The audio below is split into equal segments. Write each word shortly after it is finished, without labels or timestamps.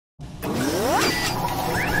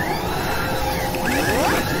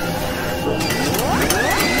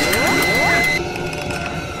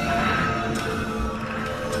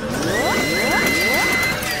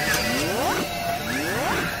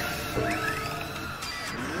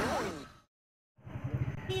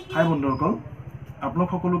হাই বন্ধুসকল, আপোনালোক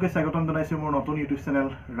সকলোকে স্বাগতম জনাইছোঁ মোৰ নতুন ইউটিউব চেনেল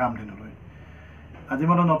ৰামধেনুলৈ। আজি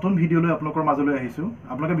মই নতুন ভিডিঅ' লৈ আপোনালোকৰ মাজলৈ আহিছোঁ।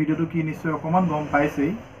 আপোনালোকে ভিডিঅ'টো কি নিশ্চয় অকণমান গম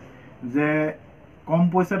পাইছেই যে কম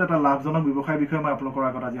পইচাত এটা লাভজনক ব্যৱসায়ৰ বিষয়ে মই আপোনালোকৰ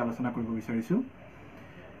আগত আজি আলোচনা কৰিব বিচাৰিছোঁ।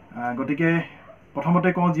 গতিকে প্ৰথমতে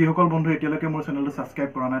কওঁ, যিসকল বন্ধু এতিয়ালৈকে মোৰ চেনেলটো ছাবস্ক্ৰাইব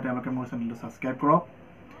কৰা নাই তেওঁলোকে মোৰ চেনেলটো ছাবস্ক্ৰাইব কৰক,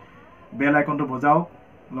 বেল আইকনটো বজাওক,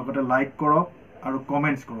 লগতে লাইক কৰক আৰু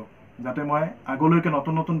কমেণ্টছ কৰক, যাতে মই আগলৈকে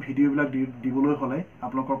নতুন নতুন ভিডিঅ'বিলাক দিবলৈ হ'লে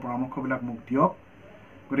আপোনালোকৰ পৰামৰ্শবিলাক মোক দিয়ক।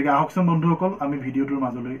 গতিকে আহকচোন বন্ধুসকল, আমি ভিডিঅ'টোৰ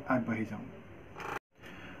মাজলৈ আগবাঢ়ি যাওঁ।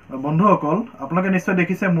 বন্ধুসকল, আপোনালোকে নিশ্চয়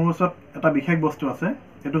দেখিছে মোৰ ওচৰত এটা বিশেষ বস্তু আছে।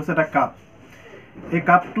 এইটো হৈছে এটা কাপ। এই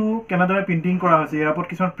কাপটো কেনেদৰে প্ৰিণ্টিং কৰা হৈছে, ইয়াৰ ওপৰত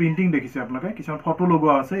কিছুমান প্ৰিণ্টিং দেখিছে আপোনালোকে, কিছুমান ফটো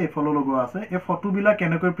লগোৱা আছে, এই ফটো লগোৱা আছে। এই ফটোবিলাক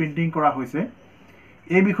কেনেকৈ প্ৰিণ্টিং কৰা হৈছে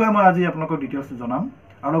এই বিষয়ে মই আজি আপোনালোকক ডিটেইলছ জনাম।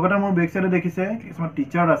 আৰু লগতে মোৰ বেক চাইডে দেখিছে কিছুমান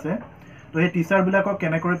টিচাৰ আছে। তো সেই টিচাৰবিলাকক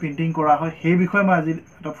কেনেকৈ প্ৰিণ্টিং কৰা হয় সেই বিষয়ে মই আজি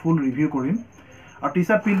এটা ফুল ৰিভিউ কৰিম। আৰু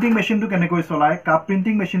টিচাৰ প্ৰিণ্টিং মেচিনটো কেনেকৈ চলায়, কাপ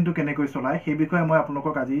প্ৰিণ্টিং মেচিনটো কেনেকৈ চলায় সেই বিষয়ে মই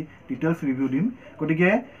আপোনালোকক আজি ডিটেইলছ ৰিভিউ দিম। গতিকে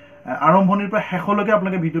আৰম্ভণিৰ পৰা শেষলৈকে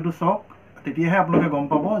আপোনালোকে ভিডিঅ'টো চাওক, তেতিয়াহে আপোনালোকে গম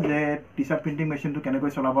পাব যে টিচাৰ প্ৰিণ্টিং মেচিনটো কেনেকৈ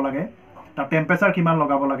চলাব লাগে, তাৰ টেম্পাৰেচাৰ কিমান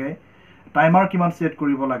লগাব লাগে, টাইমাৰ কিমান ছেট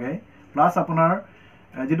কৰিব লাগে, প্লাছ আপোনাৰ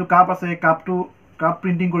যিটো কাপ আছে এই কাপ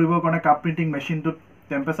প্ৰিণ্টিং কৰিবৰ কাৰণে কাপ প্ৰিণ্টিং মেচিনটোত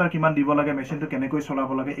টেম্পাৰেচাৰ কিমান দিব লাগে, মেচিনটো কেনেকৈ চলাব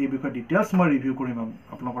লাগে এই বিষয়ে ডিটেইলছ মই ৰিভিউ কৰিম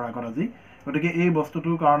আপোনালোকৰ আগত আজি। গতিকে এই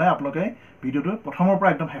বস্তুটোৰ কাৰণে আপোনালোকে ভিডিঅ'টো প্ৰথমৰ পৰা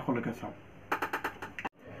একদম শেষলৈকে চাওক।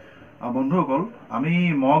 বন্ধুসকল, আমি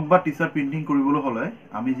মগ বা টি চাৰ্ট প্ৰিণ্টিং কৰিবলৈ হ'লে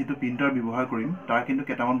আমি যিটো প্ৰিণ্টাৰ ব্যৱহাৰ কৰিম তাৰ কিন্তু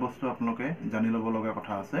কেইটামান বস্তু আপোনালোকে জানি ল'ব লগা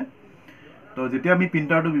কথা আছে। তো যেতিয়া আমি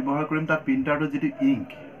প্ৰিণ্টাৰটো ব্যৱহাৰ কৰিম, তাত প্ৰিণ্টাৰটোৰ যিটো ইংক,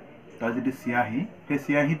 তাৰ যিটো চিয়াহী, সেই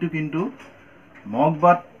চিয়াহীটো কিন্তু মগ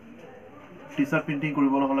বা টি চাৰ্ট প্ৰিণ্টিং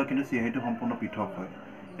কৰিবলৈ হ'লে কিন্তু চিয়াহীটো সম্পূৰ্ণ পৃথক হয়।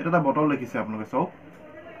 এটা এটা বটল দেখিছে আপোনালোকে চাওক,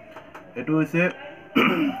 এইটো হৈছে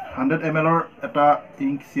 100 ml এটা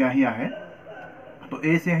ইংক চিয়াহী আহে। তো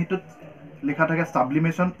এই চিয়াহীটোত লিখা থাকে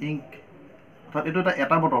সাবলিমেশ্যন ইংক, অৰ্থাৎ এইটো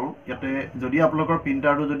এটা বটল। ইয়াতে যদি আপোনালোকৰ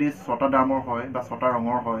প্ৰিণ্টাৰটো যদি 6টা দামৰ হয় বা 6টা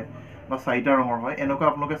ৰঙৰ হয় বা 4টা ৰঙৰ হয়, এনেকুৱা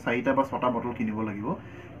আপোনালোকে 4টা বা 6টা বটল কিনিব লাগিব।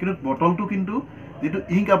 কিন্তু বটলটো কিন্তু যিটো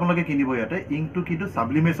ইংক আপোনালোকে কিনিব, ইয়াতে ইংকটো কিন্তু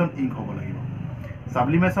সাবলিমেশ্যন ইংক হ'ব লাগিব।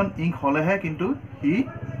 সাবলিমেশ্যন ইংক হ'লেহে কিন্তু ই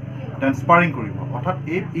ট্ৰেন্সপাৰিং কৰিব। অৰ্থাৎ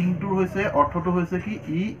এই ইংকটোৰ হৈছে অৰ্থটো হৈছে কি,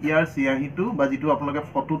 ইয়াৰ চিয়াহীটো বা যিটো আপোনালোকে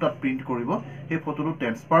ফটো তাত প্ৰিণ্ট কৰিব সেই ফটোটো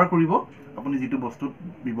ট্ৰেন্সফাৰ কৰিব আপুনি যিটো বস্তুত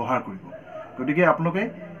ব্যৱহাৰ কৰিব। গতিকে আপোনালোকে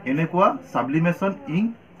এনেকুৱা সাবলিমেশ্যন ইংক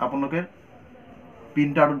আপোনালোকে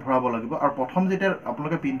প্ৰিণ্টাৰটোত ভৰাব লাগিব। আৰু প্ৰথম যেতিয়া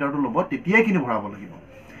আপোনালোকে প্ৰিণ্টাৰটো ল'ব তেতিয়াই কিন্তু ভৰাব লাগিব।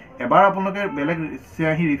 এবাৰ আপোনালোকে বেলেগ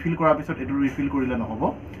চিয়াহী ৰিফিল কৰাৰ পিছত এইটো ৰিফিল কৰিলে নহ'ব।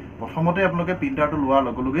 প্ৰথমতে আপোনালোকে প্ৰিণ্টাৰটো লোৱাৰ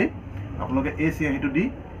লগে লগেই আপোনালোকে এই চিয়াহীটো দি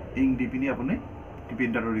ইংক দি পিনি আপুনি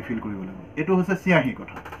প্ৰিণ্টাৰটো ৰিফিল কৰিব লাগিব। এইটো হৈছে চিয়াহীৰ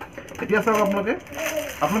কথা। এতিয়া চাওক,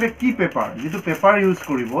 আপোনালোকে কি পেপাৰ, যিটো পেপাৰ ইউজ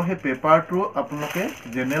কৰিব সেই পেপাৰটো আপোনালোকে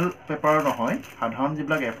জেনেৰেল পেপাৰ নহয়, সাধাৰণ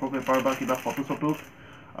যিবিলাক A4 পেপাৰ বা কিবা ফটো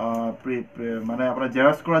মানে আপোনাৰ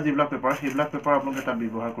জেৰক্স কৰা যিবিলাক পেপাৰ, সেইবিলাক পেপাৰ আপোনালোকে তাত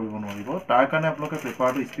ব্যৱহাৰ কৰিব নোৱাৰিব। তাৰ কাৰণে আপোনালোকে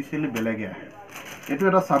পেপাৰটো স্পেচিয়েলি বেলেগে আহে। এইটো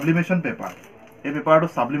এটা সাবলিমেশ্যন পেপাৰ। এই পেপাৰটো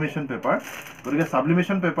সাবলিমেশ্যন পেপাৰ। গতিকে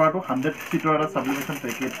সাবলিমেশ্যন পেপাৰটো 100 ফিটৰ এটা সাবলিমেশ্যন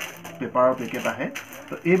পেপাৰৰ পেকেট আহে।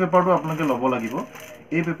 তো এই পেপাৰটো আপোনালোকে ল'ব লাগিব।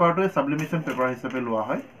 এই পেপাৰটোৱে সাবলিমেশ্যন পেপাৰ হিচাপে লোৱা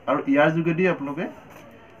হয়। আৰু ইয়াৰ যোগেদি আপোনালোকে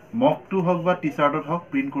মগটো হওক বা টি চাৰ্টত হওক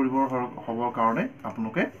প্ৰিণ্ট হ'বৰ কাৰণে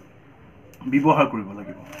আপোনালোকে ব্যৱহাৰ কৰিব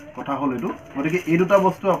লাগিব। কথা হ'ল এইটো। গতিকে এই দুটা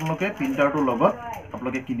বস্তু আপোনালোকে প্ৰিণ্টাৰটোৰ লগত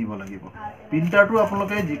আপোনালোকে কিনিব লাগিব। প্ৰিণ্টাৰটো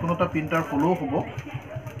আপোনালোকে যিকোনো এটা প্ৰিণ্টাৰ হ'লেও হ'ব,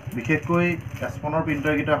 বিশেষকৈ এছপনৰ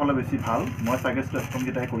প্ৰিণ্টাৰকেইটা হ'লে বেছি ভাল। মই ছাজেষ্ট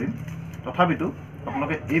এছপনকেইটাই কৰিম। তথাপিতো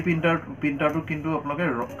আপোনালোকে এই প্ৰিণ্টাৰটোত কিন্তু আপোনালোকে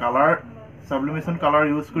কালাৰ সাবলিমেশ্যন কালাৰ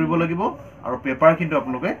ইউজ কৰিব লাগিব। আৰু পেপাৰ কিন্তু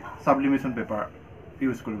আপোনালোকে সাবলিমেশ্যন পেপাৰ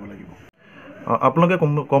ইউজ কৰিব লাগিব। আপোনালোকে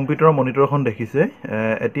কম্পিউটাৰৰ মনিটৰখন দেখিছে।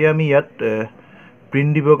 এতিয়া আমি ইয়াত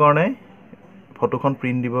প্ৰিণ্ট দিবৰ কাৰণে, ফটোখন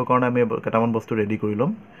প্ৰিণ্ট দিবৰ কাৰণে আমি কেইটামান বস্তু ৰেডি কৰি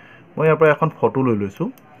ল'ম। মই ইয়াৰ পৰা এখন ফটো লৈ লৈছোঁ।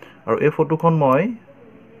 আৰু এই ফটোখন মই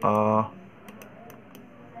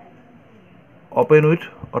অপেন উইথ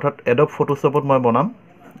অৰ্থাৎ এডব ফটোশ্বপত মই বনাম।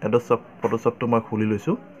 এডব ফটোশ্বপটো মই খুলি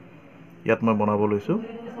লৈছোঁ। ইয়াত মই বনাব লৈছোঁ।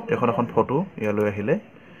 এখন ফটো ইয়ালৈ আহিলে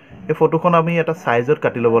এই ফটোখন আমি এটা চাইজত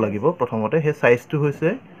কাটি ল'ব লাগিব। প্ৰথমতে সেই চাইজটো হৈছে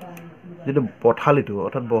যিটো পথালিটো,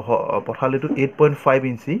 অৰ্থাৎ পথালিটো 8.5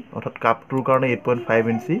 ইঞ্চি, অৰ্থাৎ কাপটোৰ কাৰণে 8.5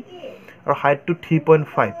 ইঞ্চি, আৰু হাইটটো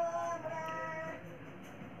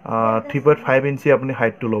 3.5 ইঞ্চি আপুনি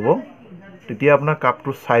হাইটটো ল'ব। তেতিয়া আপোনাৰ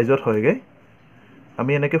কাপটোৰ চাইজত হয়গৈ।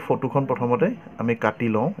 আমি এনেকৈ ফটোখন প্ৰথমতে আমি কাটি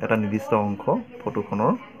লওঁ এটা নিৰ্দিষ্ট অংশ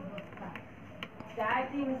ফটোখনৰ।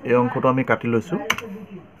 এই অংশটো আমি কাটি লৈছোঁ।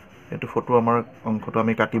 এইটো ফটো আমাৰ অংশটো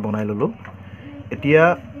আমি কাটি বনাই ল'লোঁ। এতিয়া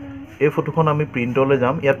এই ফটোখন আমি প্ৰিণ্টলৈ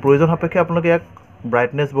যাম। ইয়াত প্ৰয়োজন সাপেক্ষে আপোনালোকে ইয়াক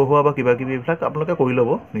ব্ৰাইটনেছ বঢ়োৱা বা কিবা কিবি এইবিলাক আপোনালোকে কৰি ল'ব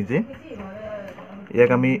নিজে।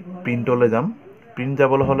 ইয়াক আমি প্ৰিণ্টলৈ যাম। প্ৰিণ্ট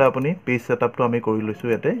যাবলৈ হ'লে আপুনি পেজ ছেটআপটো আমি কৰি লৈছোঁ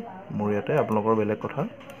ইয়াতে মোৰ ইয়াতে আপোনালোকৰ বেলেগ কথা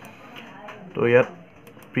তো ইয়াত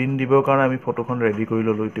প্ৰিণ্ট দিবৰ কাৰণে আমি ফটোখন ৰেডি কৰি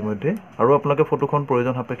ল'লোঁ ইতিমধ্যে আৰু আপোনালোকে ফটোখন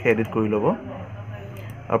প্ৰয়োজন সাপেক্ষে এডিট কৰি ল'ব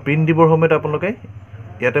আৰু প্ৰিণ্ট দিবৰ সময়ত আপোনালোকে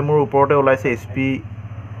ইয়াতে মোৰ ওপৰতে ওলাইছে SP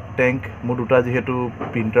টেংক মোৰ দুটা যেহেতু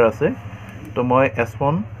প্ৰিণ্টাৰ আছে তো মই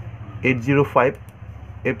S1 805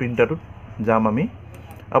 এই প্ৰিণ্টাৰটোত যাম আমি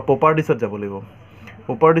আৰু প্ৰপাৰ্টিছত যাব লাগিব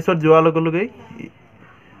প্ৰপাৰ্টিছত যোৱাৰ লগে লগে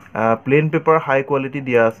প্লেন পেপাৰ হাই কোৱালিটি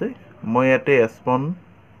দিয়া আছে মই ইয়াতে S1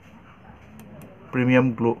 প্ৰিমিয়াম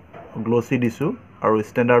গ্ল'সি দিছোঁ আৰু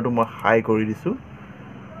ষ্টেণ্ডাৰ্ডটো মই হাই কৰি দিছোঁ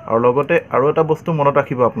আৰু লগতে আৰু এটা বস্তু মনত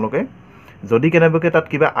ৰাখিব আপোনালোকে যদি কেনেবাকৈ তাত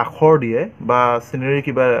কিবা আখৰ দিয়ে বা সিনাৰি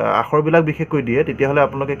কিবা আখৰবিলাক বিশেষকৈ দিয়ে তেতিয়াহ'লে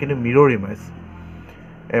আপোনালোকে কিন্তু মিৰৰ ইমেজ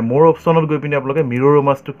মোৰ অপশ্যনত গৈ পিনে আপোনালোকে মিৰৰ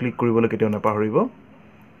ইমেজটো ক্লিক কৰিবলৈ কেতিয়াও নাপাহৰিব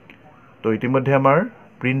তো ইতিমধ্যে আমাৰ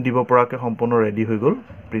প্ৰিণ্ট দিব পৰাকৈ সম্পূৰ্ণ ৰেডি হৈ গ'ল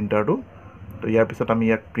প্ৰিণ্টাৰটো তো ইয়াৰ পিছত আমি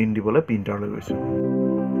ইয়াক প্ৰিণ্ট দিবলৈ প্ৰিণ্টাৰলৈ গৈছোঁ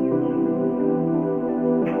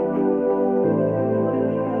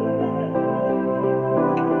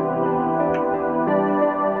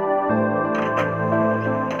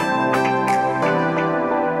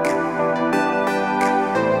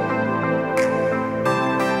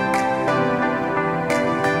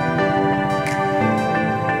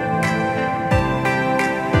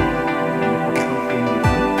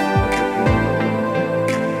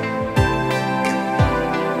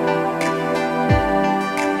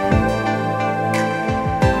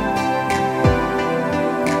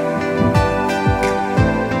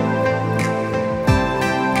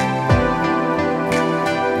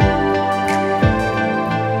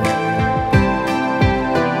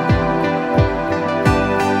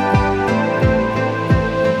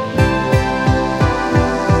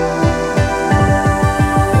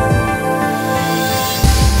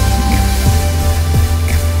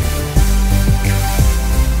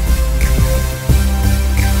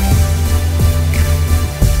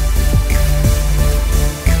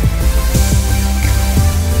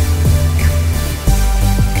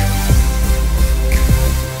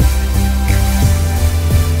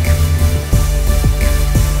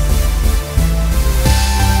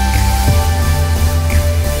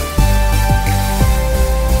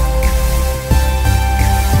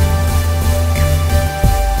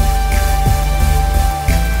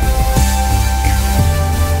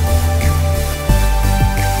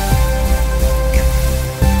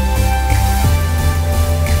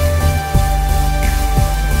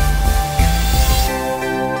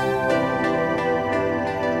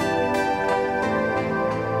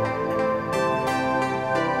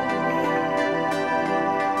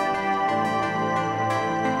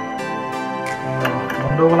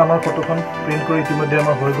আমাৰ ফটোখন প্ৰিণ্ট কৰি ইতিমধ্যে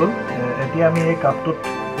আমাৰ হৈ গ'ল এতিয়া আমি এই কাপটোত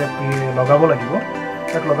লগাব লাগিব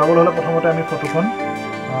তাক লগাবলৈ হ'লে প্ৰথমতে আমি ফটোখন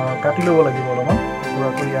কাটি ল'ব লাগিব অলপমান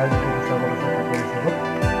পুৰাকৈ ইয়াৰ যিটো হিচাপত আছে কাপোৰ হিচাপত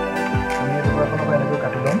আমি এই টুকুৰাখনৰ পৰা এনেকৈ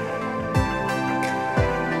কাটি ল'ম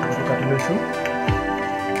এইটো কাটি লৈছোঁ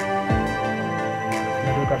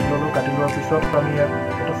এইটো কাটি ল'লোঁ কাটি লোৱাৰ পিছত আমি ইয়াক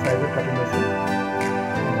এটা চাইজত কাটি লৈছোঁ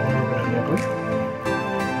ধুনীয়াকৈ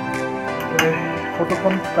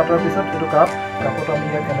ফটোখন কাটাৰ পিছত এইটো কাপত আমি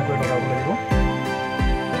ইয়াক কেনেকৈ লগাব লাগিব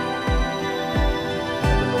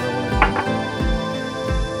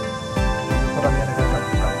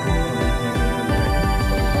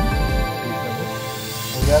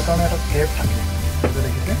ইয়াৰ কাৰণে এটা টেপ থাকে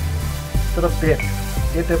দেখিছে এটা টেপ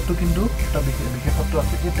এই টেপটো কিন্তু এটা বিশেষত্ব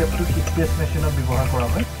আছে এই টেপটো হিট প্ৰেছ মেচিনত ব্যৱহাৰ কৰা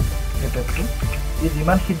হয় এই টেপটো এই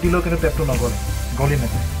যিমান হিট দিলেও কিন্তু টেপটো গলি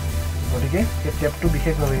নাযায় গতিকে এই টেপটো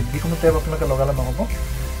বিশেষভাৱে যিকোনো টেপ আপোনালোকে লগালে নহ'ব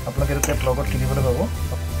আপোনালোকে এইটো টেপ লগত কিনিবলৈ পাব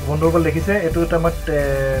বন্ধুসকল দেখিছে এইটো এটা মই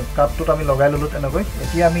কাপটোত আমি লগাই ল'লোঁ তেনেকৈ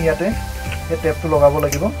এতিয়া আমি ইয়াতে এই টেপটো লগাব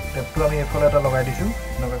লাগিব টেপটো আমি এইফালে এটা লগাই দিছোঁ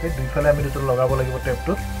এনেকুৱাকৈ দুইফালে আমি দুটা লগাব লাগিব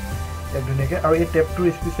টেপটোত এক ধুনীয়াকৈ আৰু এই টেপটোৰ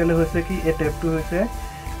স্পেচিয়েলি হৈছে কি এই টেপটো হৈছে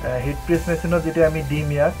হিট প্ৰেছ মেচিনত যেতিয়া আমি দিম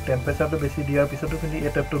ইয়াক টেম্পাৰেচাৰটো বেছি দিয়াৰ পিছতো কিন্তু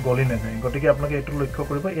এই টেপটো গলি নাযায় গতিকে আপোনালোকে এইটো লক্ষ্য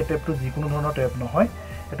কৰিব এই টেপটো যিকোনো ধৰণৰ টেপ নহয়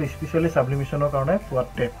এইটো স্পেচিয়েলি ছাবলিমেশ্যনৰ কাৰণে পোৱা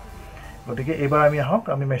টেপ গতিকে এইবাৰ আমি আহক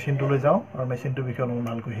আমি মেচিনটোলৈ যাওঁ আৰু মেচিনটোৰ বিষয়ে অলপমান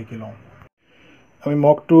ভালকৈ শিকি লওঁ আমি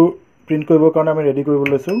মগটো প্ৰিণ্ট কৰিবৰ কাৰণে আমি ৰেডি কৰিব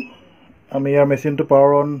লৈছোঁ আমি ইয়াৰ মেচিনটো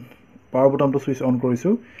পাৱাৰ বুটামটো চুইচ অন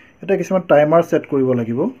কৰিছোঁ এতিয়া কিছুমান টাইমাৰ ছেট কৰিব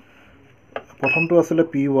লাগিব প্ৰথমটো আছিলে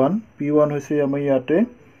P1 হৈছে আমি ইয়াতে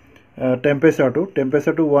টেম্পাৰেচাৰটো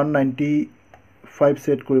 195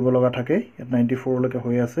 ছেট কৰিব লগা থাকে ইয়াত 94 লৈকে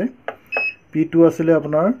হৈ আছে P2 আছিলে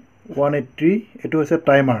আপোনাৰ 180 এটো হৈছে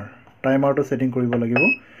টাইমাৰটো সেটিং কৰিব লাগিব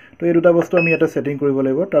তো এই দুটা বস্তু আমি এটা সেটিং কৰিব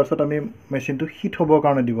লাগিব তাৰ পিছত আমি মেচিনটো হিট হ'বৰ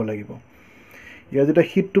কাৰণে দিব লাগিব ইয়াৰ যেটা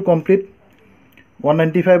হিটটো কমপ্লিট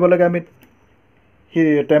 195 লৈকে আমি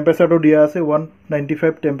টেম্পাৰেচাৰটো দিয়া আছে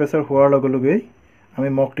 195 টেম্পাৰেচাৰ হোৱাৰ লগে লগে আমি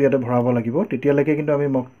মগটো ইয়াতে ভৰাব লাগিব তেতিয়ালৈকে কিন্তু আমি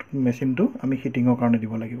মগ মেচিনটো আমি হিটিংৰ কাৰণে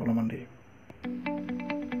দিব লাগিব অলপমান দেৰি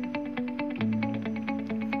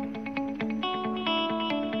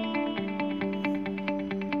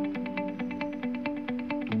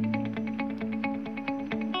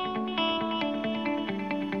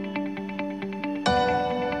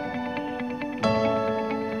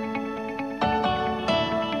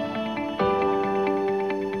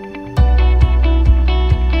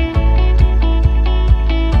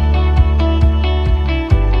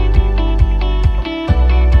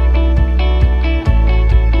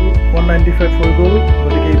হৈ গ'ল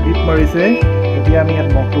গতিকে বিপ মাৰিছে এতিয়া আমি ইয়াত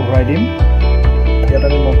মগটো ভৰাই দিম ইয়াত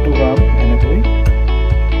আমি মগটো ভৰাম এনেকৈ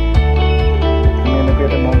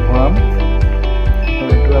এটা মগ ভৰাম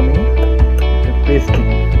আৰু এইটো আমি প্ৰেছ দিম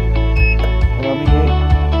আৰু আমি এই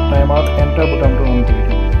টাইমাৰত এণ্টাৰ বুটামটো অন কৰি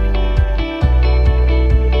দিম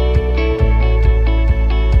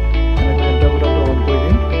এনেকৈ এণ্টাৰ বুটামটো অন কৰি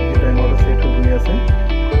দিম এই টাইমাৰটো ছেট হৈ গৈ আছে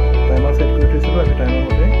টাইমাৰ ছেট কৰি থৈছিলোঁ আমি টাইমাৰ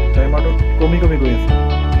মতে টাইমাৰটো কমি গৈ আছে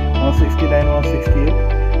 169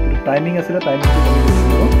 168 টাইমিং আছিলে টাইমিংটো কমি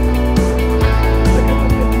গৈছিল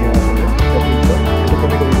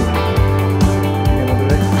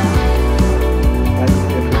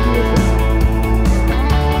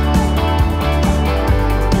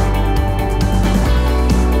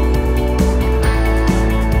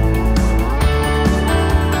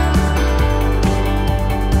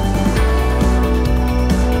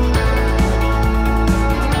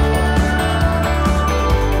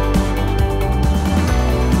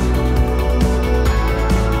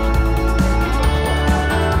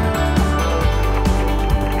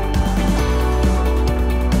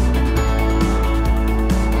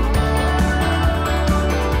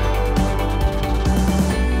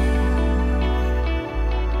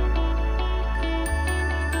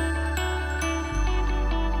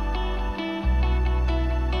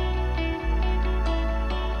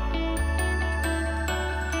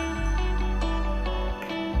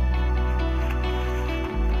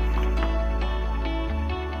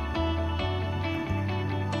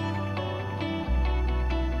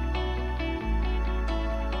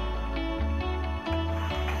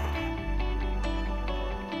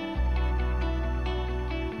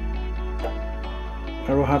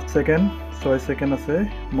আৰু 7 সেকেন্ড 6 সেকেন্ড আছে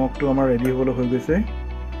মগটো আমাৰ ৰেডি হ'বলৈ হৈ গৈছে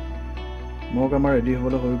মগ আমাৰ ৰেডি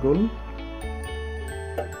হ'বলৈ হৈ গ'ল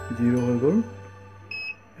 0 হৈ গ'ল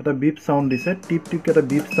এটা বিপ সাউন্ড দিছে টিপ টিপ এটা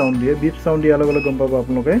বিপ সাউন্ড দিয়ে বিপ সাউন্ড দিয়াৰ লগে লগে গম পাব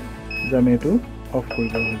আপোনালোকে যে আমি এটো অফ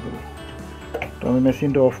কৰিব হৈ গ'ল তো আমি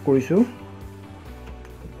মেচিনটো অফ কৰিছো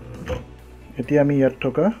এতিয়া আমি ইয়াত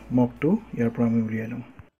থকা মগটো ইয়াৰ পৰা আমি উলিয়াই লম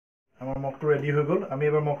আমাৰ মগটো ৰেডি হৈ গ'ল আমি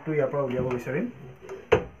এবাৰ মগটো ইয়াৰ পৰা উলিয়াব বিচাৰিম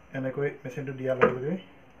এনেকৈ মেচিনটো দিয়াৰ লগে লগে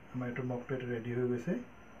আমাৰ এটো মগটো এটা ৰেডি হৈ গৈছে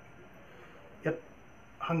ইয়াত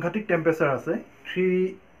সাংঘাতিক টেম্পাৰেচাৰ আছে 3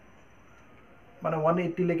 মানে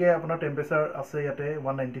 180 লৈকে আপোনাৰ টেম্পাৰেচাৰ আছে ইয়াতে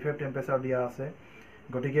 195 টেম্পাৰেচাৰ দিয়া আছে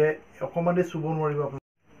গতিকে অকমানে চুব নোৱাৰিব আপুনি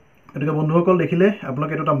গতিকে বন্ধুসকল দেখিলে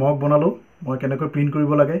আপোনালোকে এটা মগ বনালো মই কেনেকৈ প্ৰিন্ট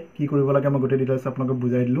কৰিব লাগে কি কৰিব লাগে মই গোটেই ডিটেইলছ আপোনালোকক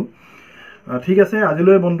বুজাই দিলো ঠিক আছে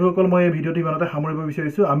আজিলৈ বন্ধুসকল মই এই ভিডিওটি বনাতে সামৰিব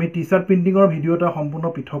বিচাৰিছো আমি টি-শাৰ্ট প্ৰিন্টিংৰ ভিডিও এটা সম্পূৰ্ণ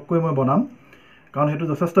পৃথককৈ মই বনাম কাৰণ হেতু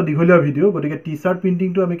যথেষ্ট দীঘলীয়া ভিডিও গতিকে টি-শাৰ্ট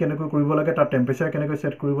প্ৰিন্টিংটো আমি কেনেকৈ কৰিব লাগে তাৰ টেম্পাৰেচাৰ কেনেকৈ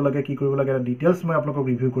সেট কৰিব লাগে কি কৰিব লাগে এটা ডিটেইলছ মই আপোনালোকক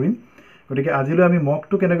ৰিভিউ কৰিম গতিকে আজিলৈ আমি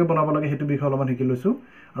মগটো কেনেকৈ বনাব লাগে হেতু বিষয় অলপমান শিকি লৈছো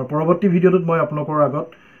আৰু পৰৱৰ্তী ভিডিওটোত মই আপোনালোকৰ আগত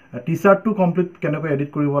টি-শাৰ্টটো কমপ্লিট কেনেকৈ এডিট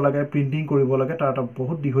কৰিব লাগে প্ৰিন্টিং কৰিব লাগে তাৰ এটা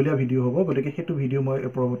বহুত দীঘলীয়া ভিডিও হ'ব গতিকে হেতু ভিডিও মই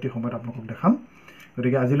পৰৱৰ্তী সময়ত আপোনালোকক দেখাম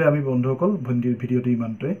গতিকে আজিলৈ আমি বন্ধুসকল ভিডিওটো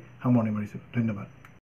ইমানতে সামৰণি মাৰিছো ধন্যবাদ